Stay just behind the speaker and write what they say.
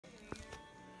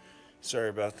Sorry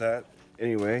about that.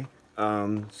 Anyway,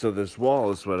 so this wall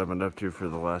is what I've been up to for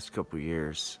the last couple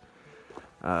years.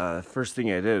 First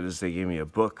thing I did is they gave me a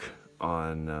book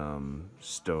on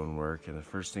stonework, and the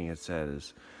first thing it said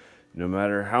is, no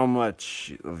matter how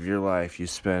much of your life you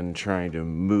spend trying to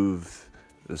move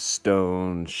the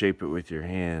stone, shape it with your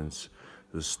hands,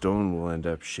 the stone will end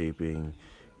up shaping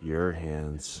your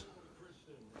hands.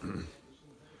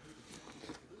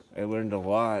 I learned a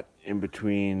lot in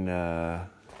between.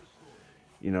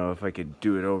 If I could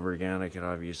do it over again, I could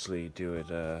obviously do it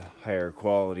higher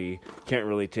quality. Can't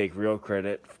really take real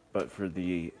credit, but for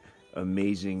the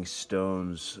amazing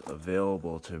stones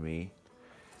available to me.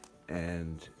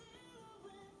 And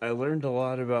I learned a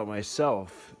lot about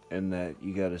myself, and that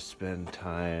you got to spend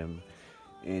time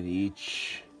in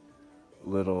each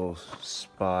little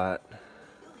spot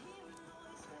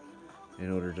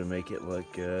in order to make it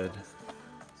look good.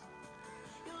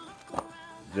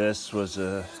 This was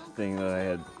a thing that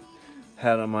I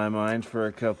had on my mind for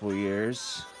a couple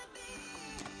years.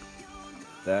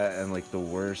 That and like the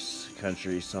worst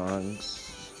country songs.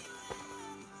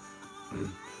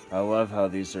 I love how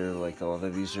these are like, a lot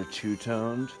of these are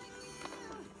two-toned.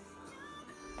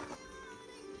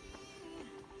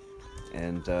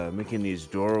 And making these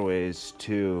doorways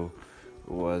too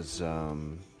was,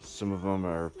 some of them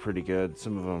are pretty good,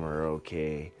 some of them are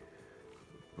okay.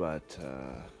 But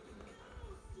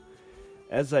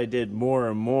as I did more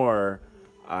and more,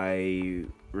 I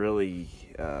really,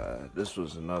 this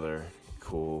was another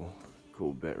cool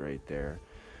bit right there.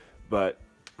 But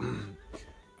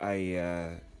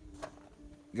I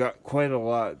got quite a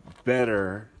lot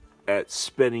better at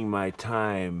spending my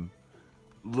time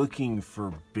looking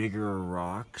for bigger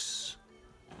rocks,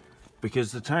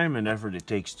 because the time and effort it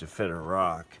takes to fit a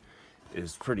rock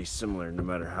is pretty similar no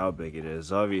matter how big it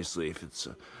is. Obviously, if it's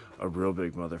a real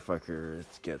big motherfucker,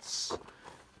 it gets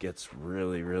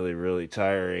really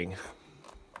tiring.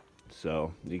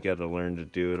 So you got to learn to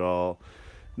do it all,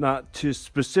 not to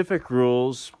specific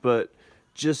rules, but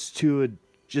just to a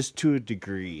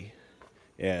degree.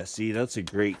 Yeah, see, that's a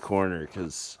great corner,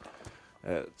 because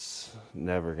that's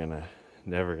never gonna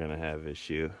have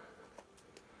issue.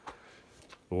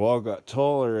 The wall got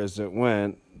taller as it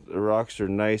went. The rocks are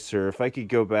nicer. If I could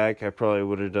go back, I probably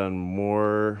would have done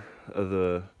more of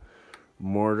the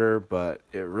mortar, but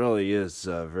it really is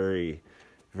very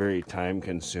time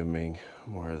consuming.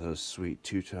 More of those sweet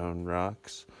two-tone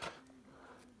rocks.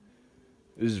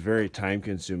 It is very time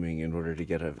consuming in order to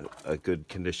get a good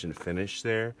condition finish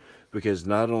there, because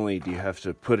not only do you have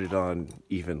to put it on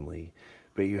evenly,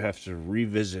 but you have to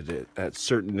revisit it at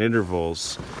certain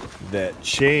intervals that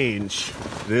change.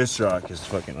 This rock is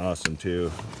fucking awesome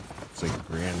too. It's like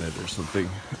granite or something.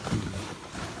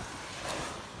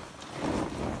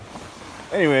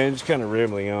 Anyway, I'm just kind of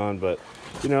rambling on, but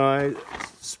I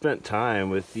spent time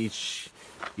with each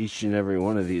and every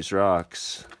one of these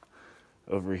rocks.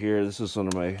 Over here, this was one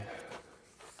of my,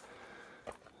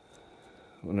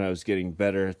 when I was getting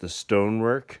better at the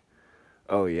stonework.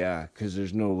 Oh yeah, because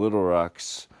there's no little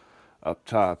rocks up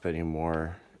top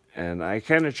anymore. And I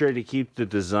kind of try to keep the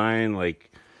design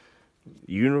like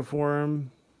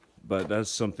uniform, but that's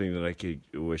something that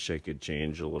I wish I could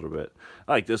change a little bit.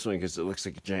 I like this one because it looks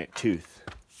like a giant tooth.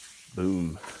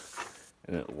 Boom.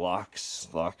 And it locks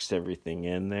everything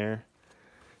in there.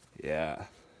 Yeah.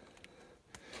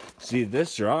 See,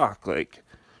 this rock, like,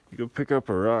 you go pick up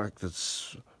a rock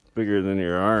that's bigger than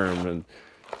your arm and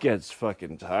it gets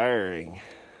fucking tiring.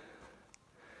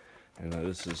 And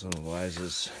this is one of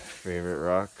Liza's favorite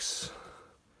rocks.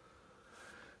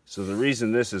 So the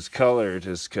reason this is colored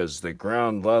is because the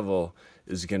ground level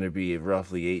is going to be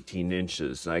roughly 18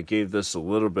 inches. And I gave this a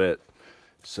little bit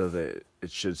so that it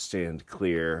should stand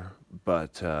clear,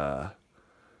 but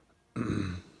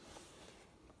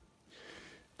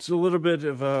it's a little bit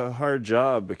of a hard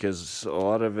job, because a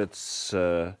lot of it's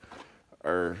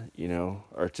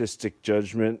artistic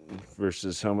judgment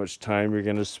versus how much time you're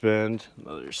going to spend.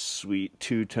 Another sweet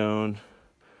two-tone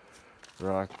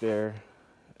rock there.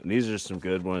 And these are some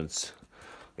good ones.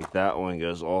 Like that one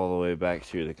goes all the way back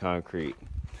through the concrete.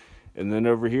 And then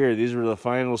over here, these were the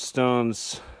final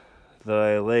stones that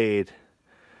I laid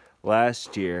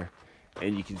last year.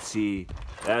 And you can see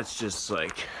that's just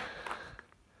like,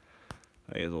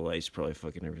 the light's probably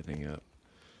fucking everything up.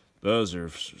 Those are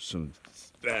some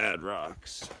bad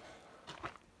rocks.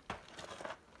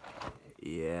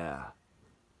 Yeah.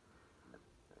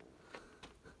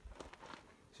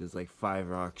 There's like 5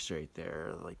 rocks right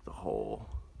there, like the whole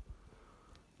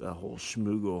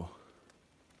schmoogle.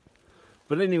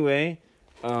 But anyway,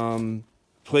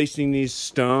 placing these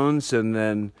stones and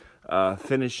then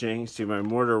finishing. See, my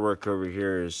mortar work over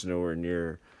here is nowhere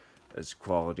near as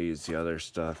quality as the other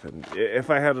stuff, and if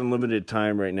I had unlimited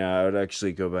time right now, I would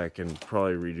actually go back and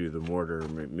probably redo the mortar,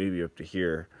 maybe up to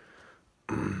here.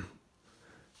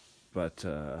 But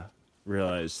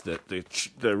realize that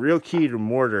the real key to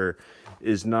mortar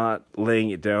is not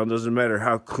laying it down. Doesn't matter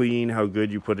how clean, how good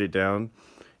you put it down.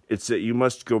 It's that you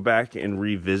must go back and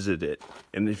revisit it.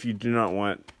 And if you do not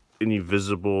want any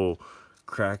visible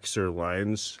cracks or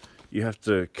lines, you have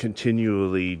to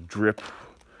continually drip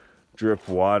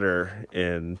water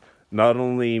in, not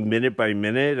only minute by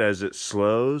minute as it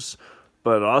slows,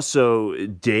 but also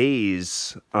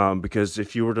days, because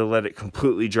if you were to let it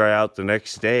completely dry out the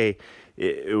next day,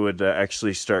 it would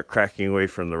actually start cracking away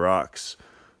from the rocks,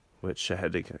 which I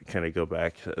had to kind of go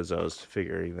back as I was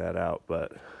figuring that out.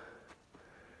 But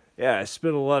yeah, I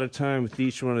spent a lot of time with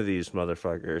each one of these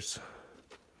motherfuckers.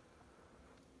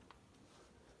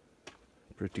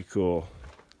 Pretty cool.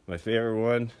 My favorite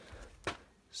one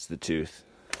is the tooth.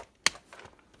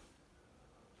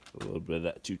 A little bit of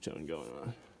that two-tone going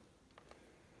on.